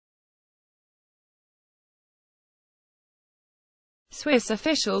Swiss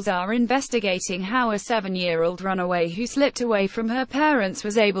officials are investigating how a 7-year-old runaway who slipped away from her parents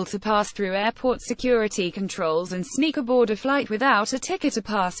was able to pass through airport security controls and sneak aboard a flight without a ticket or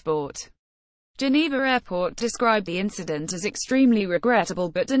passport. Geneva Airport described the incident as extremely regrettable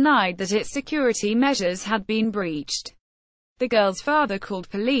but denied that its security measures had been breached. The girl's father called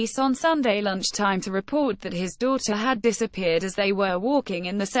police on Sunday lunchtime to report that his daughter had disappeared as they were walking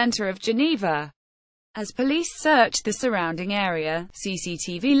in the center of Geneva. As police searched the surrounding area,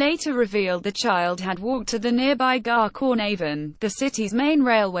 CCTV later revealed the child had walked to the nearby Gare Cornavin, the city's main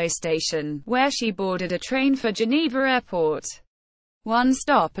railway station, where she boarded a train for Geneva Airport. One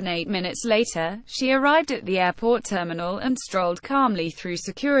stop and 8 minutes later, she arrived at the airport terminal and strolled calmly through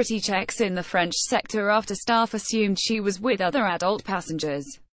security checks in the French sector after staff assumed she was with other adult passengers.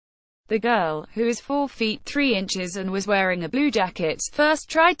 The girl, who is 4 feet 3 inches and was wearing a blue jacket, first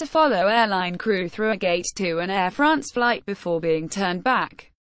tried to follow airline crew through a gate to an Air France flight before being turned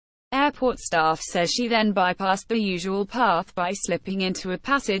back. Airport staff says she then bypassed the usual path by slipping into a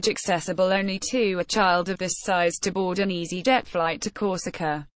passage accessible only to a child of this size to board an EasyJet flight to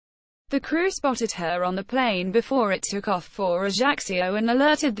Corsica. The crew spotted her on the plane before it took off for Ajaccio and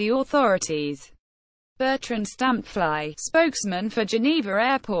alerted the authorities. Bertrand Stampfly, spokesman for Geneva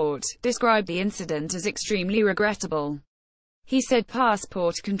Airport, described the incident as extremely regrettable. He said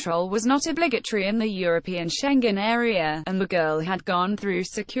passport control was not obligatory in the European Schengen area, and the girl had gone through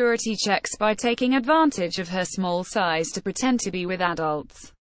security checks by taking advantage of her small size to pretend to be with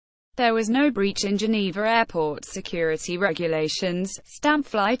adults. There was no breach in Geneva Airport security regulations,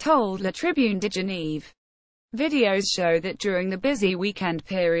 Stampfly told La Tribune de Genève. Videos show that during the busy weekend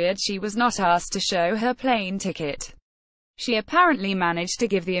period she was not asked to show her plane ticket. She apparently managed to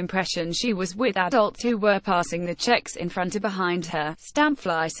give the impression she was with adults who were passing the checks in front or behind her,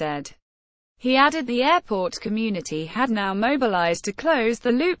 Stampfly said. He added the airport community had now mobilized to close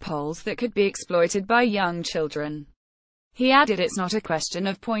the loopholes that could be exploited by young children. He added, "It's not a question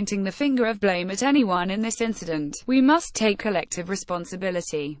of pointing the finger of blame at anyone in this incident. We must take collective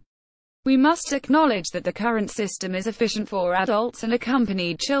responsibility. We must acknowledge that the current system is efficient for adults and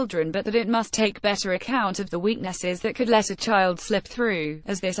accompanied children, but that it must take better account of the weaknesses that could let a child slip through,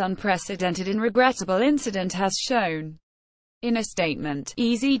 as this unprecedented and regrettable incident has shown." In a statement,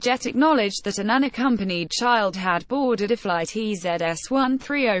 EasyJet acknowledged that an unaccompanied child had boarded a flight EZS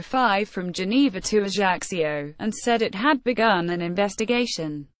 1305 from Geneva to Ajaccio, and said it had begun an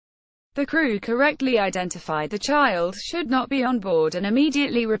investigation. The crew correctly identified the child should not be on board and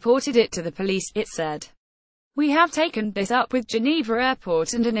immediately reported it to the police, it said. "We have taken this up with Geneva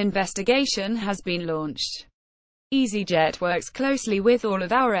Airport and an investigation has been launched. EasyJet works closely with all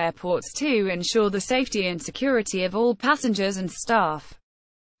of our airports to ensure the safety and security of all passengers and staff.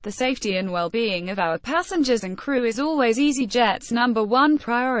 The safety and well-being of our passengers and crew is always EasyJet's #1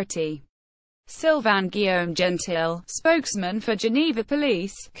 priority." Sylvain Guillaume Gentil, spokesman for Geneva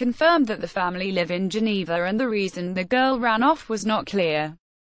Police, confirmed that the family live in Geneva and the reason the girl ran off was not clear.